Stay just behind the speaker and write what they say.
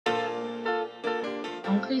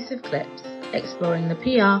Onclusive Clips, exploring the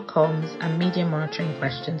PR, comms and media monitoring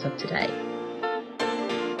questions of today.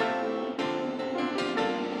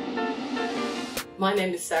 My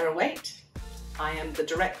name is Sarah Waite. I am the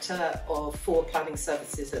Director of Forward Planning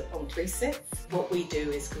Services at Onclusive. What we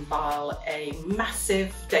do is compile a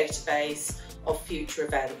massive database of future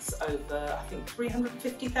events, over I think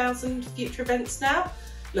 350,000 future events now,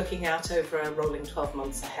 looking out over a rolling 12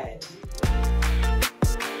 months ahead.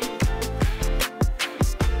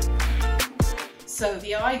 So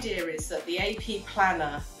the idea is that the AP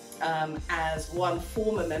Planner, as one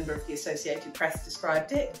former member of the Associated Press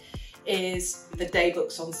described it, is the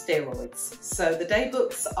daybooks on steroids. So the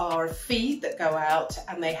daybooks are a feed that go out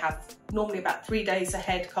and they have normally about 3 days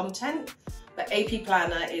ahead content. But AP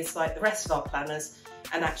Planner is like the rest of our planners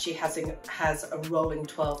and actually has a rolling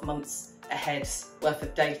 12 months ahead worth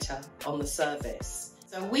of data on the service.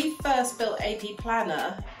 So we first built AP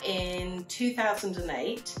Planner in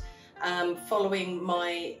 2008. Following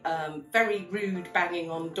my very rude banging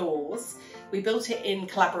on doors. We built it in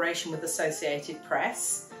collaboration with Associated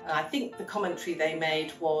Press. I think the commentary they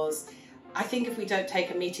made was, I think if we don't take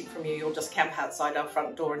a meeting from you, you'll just camp outside our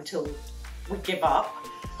front door until we give up.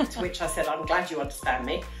 To which I said, I'm glad you understand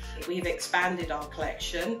me. We've expanded our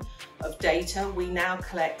collection of data. We now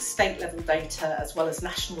collect state level data as well as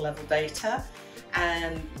national level data,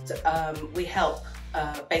 and we help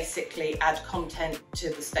basically add content to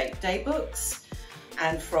the state daybooks.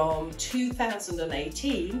 And from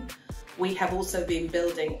 2018, we have also been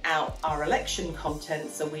building out our election content,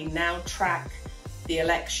 so we now track the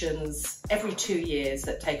elections every 2 years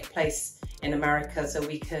that take place in America, so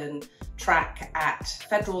we can track at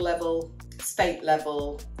federal level, state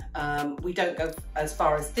level. We don't go as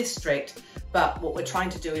far as district, but what we're trying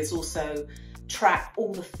to do is also track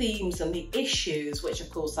all the themes and the issues, which of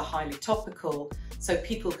course are highly topical, so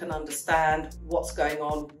people can understand what's going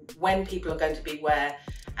on, when people are going to be where,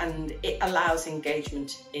 and it allows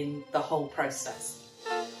engagement in the whole process.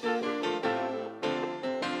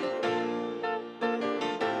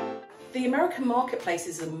 The American marketplace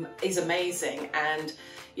is amazing, and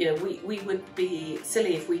you know, we would be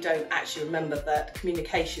silly if we don't actually remember that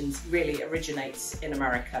communications really originates in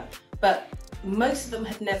America. But most of them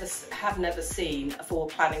have never seen a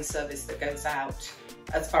forward planning service that goes out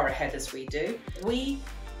as far ahead as we do. We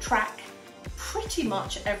track pretty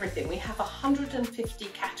much everything. We have 150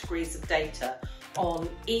 categories of data on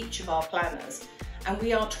each of our planners, and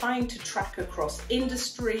we are trying to track across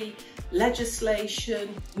industry,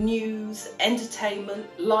 legislation, news, entertainment,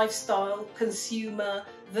 lifestyle, consumer,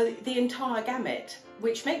 the entire gamut,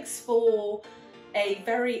 which makes for a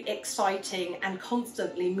very exciting and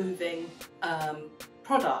constantly moving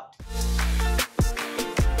product.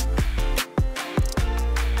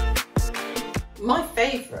 My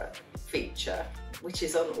favourite feature, which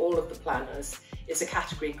is on all of the planners, is a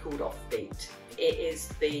category called Offbeat. It is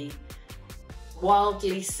the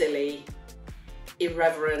wildly silly,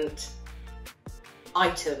 irreverent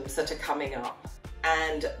items that are coming up,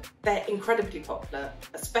 and they're incredibly popular,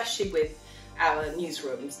 especially with our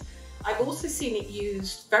newsrooms. I've also seen it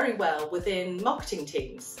used very well within marketing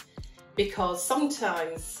teams, because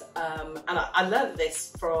sometimes, and I learned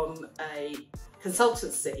this from a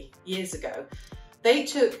consultancy years ago, they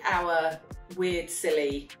took our weird,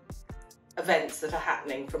 silly events that are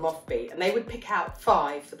happening from Offbeat and they would pick out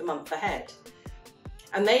 5 for the month ahead.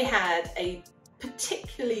 And they had a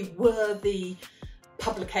particularly worthy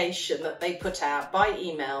publication that they put out by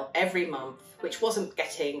email every month, which wasn't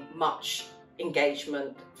getting much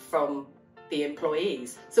engagement from the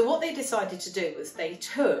employees. So what they decided to do was they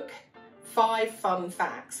took 5 fun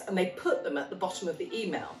facts and they put them at the bottom of the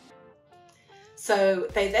email. So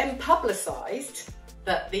they then publicised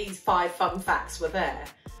that these 5 fun facts were there,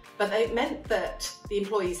 but it meant that the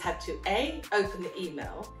employees had to A, open the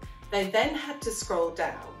email, they then had to scroll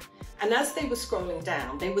down, and as they were scrolling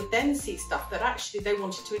down, they would then see stuff that actually they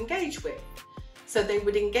wanted to engage with. So they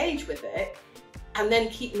would engage with it and then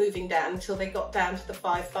keep moving down until they got down to the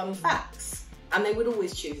 5 fun facts, and they would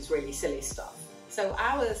always choose really silly stuff. So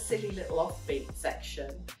our silly little Offbeat section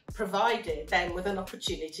provided them with an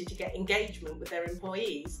opportunity to get engagement with their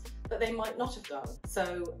employees that they might not have done.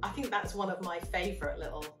 So I think that's one of my favourite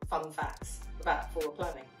little fun facts about forward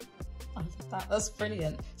planning. I love that. That's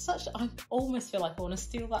brilliant. I almost feel like I want to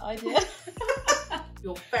steal that idea.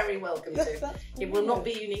 You're very welcome to. It will not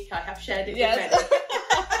be unique. I have shared it with yes. many.